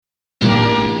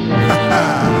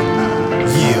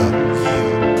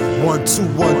2,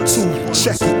 1, 2,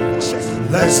 check it.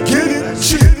 Let's get it.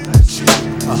 Shit.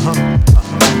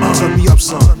 Turn me up,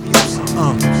 son.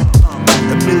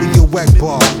 Emillio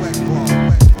Egbar.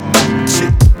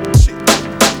 Shit.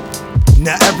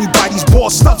 Now everybody's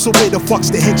bossed up, so where the fuck's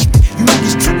the henchman? You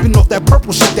niggas tripping off that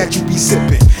purple shit that you be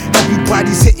sipping.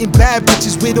 Everybody's hitting bad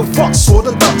bitches, where the fuck saw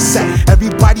the ducks at?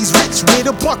 Everybody's rich, where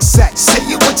the bucks at? Say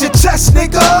it with your chest,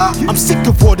 nigga. I'm sick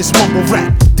of all this mumble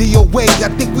rap. DOA, I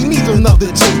think we need another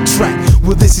J track.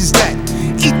 Well, this is that.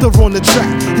 Ether on the track.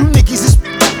 You niggas is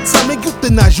time to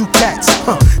euthanize you cats.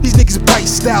 These niggas bite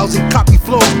styles and copy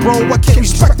flows, bro. I can't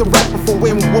respect the rapper for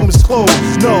wearing woman's clothes.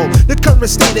 No, the current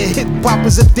state of hip hop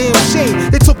is a damn shame.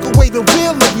 They took away the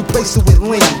real and replaced it with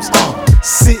lames.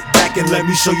 Sit back and let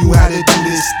me show you how to do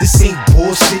this. This ain't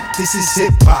bullshit, this is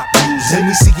hip hop music. Let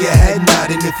me see your head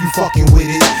nodding if you fucking with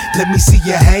it. Let me see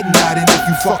your head nodding if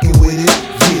you fucking with it.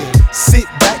 Yeah, sit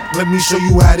back, let me show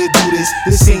you how to do this.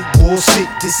 This ain't bullshit,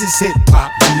 this is hip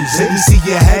hop music. Let me see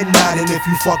your head nodding if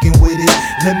you fucking with it.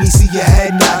 Let me see your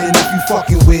head nodding if you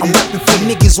fucking with it. I'm for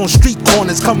niggas on street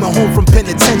corners coming home from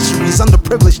penitentiaries.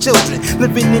 Underprivileged children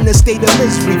living in a state of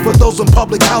misery. For those in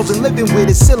public housing living where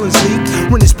the ceilings leak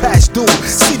when it's past due.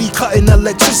 City cutting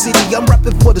electricity. I'm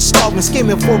rapping for the starving,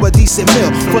 scheming for a decent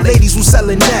meal. For ladies who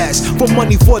selling ass, for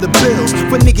money for the bills.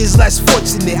 For niggas less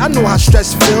fortunate, I know how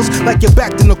stress feels. Like you're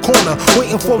backed in the corner,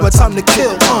 waiting for a time to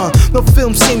kill. The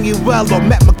film Samuel or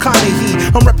Matt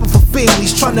McConaughey. I'm rapping for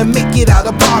families trying to make it out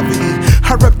of poverty.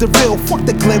 I rep the real, fuck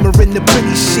the glamour and the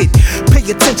pretty shit. Pay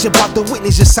attention about the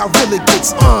witness, just how real it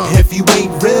gets. If you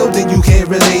ain't real, then you can't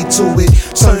relate to it.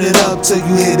 Turn it up till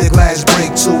you hear the glass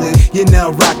break to it. You're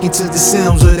now rocking to the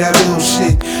sounds of that real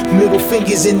shit. Middle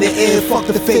fingers in the air, fuck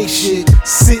the fake shit.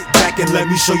 Sit back and let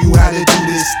me show you how to do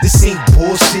this. This ain't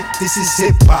bullshit, this is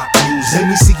hip hop music. Let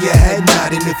me see your head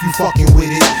nodding if you fucking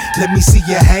with it. Let me see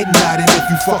your head nodding if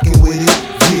you fucking with it.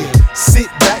 Yeah, sit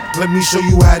back, let me show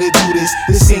you how to do this.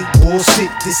 This ain't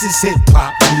bullshit, this is hip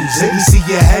hop music. Let me see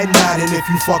your head nodding if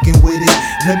you fucking with it.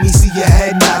 Let me see your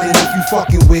head nodding if you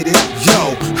fucking with it.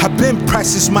 Yo, I've been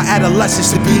pressed since my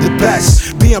adolescence to be the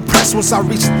best. Be impressed once I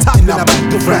reach the top and I beat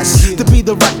the rest. To be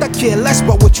the right, I care less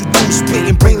about what you do.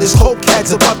 Spitting brainless whole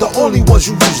cats about the only ones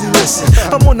you usually listen.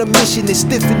 I'm on a mission and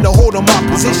stiffing the hold on my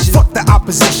position. Fuck the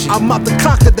opposition, I'm out to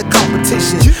conquer the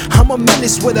competition. I'm a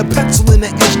menace with a pencil and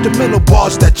an instrumental.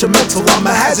 Bars detrimental, I'm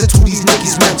a hazard to these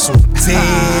niggas mental.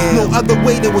 Damn, no other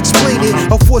way to explain it.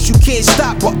 A force you can't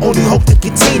stop but only hope to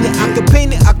contain it. I can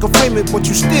paint it, I can frame it, but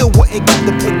you still wouldn't get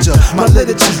the picture. My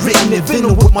literature's written in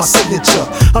venom with my signature.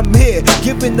 I'm here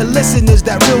giving the listeners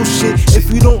that real shit.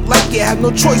 If you don't like it, have no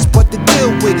choice but to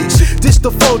deal with it. This the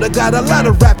flow that got a lot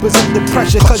of rappers under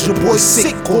pressure. Cause your boy's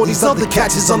sick, all these other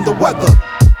cats is under weather.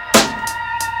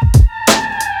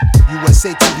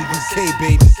 USA to the UK,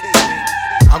 baby.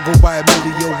 I go by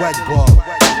Emillio Egbar.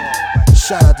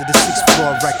 Shout out to the 6th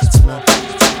Floor Recordz, man.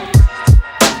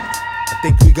 I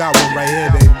think we got one right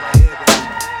here, baby.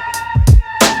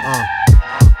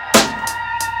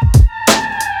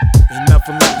 Ain't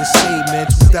nothing left to say, man.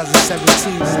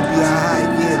 2017 gonna be a high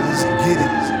year. Let's get it.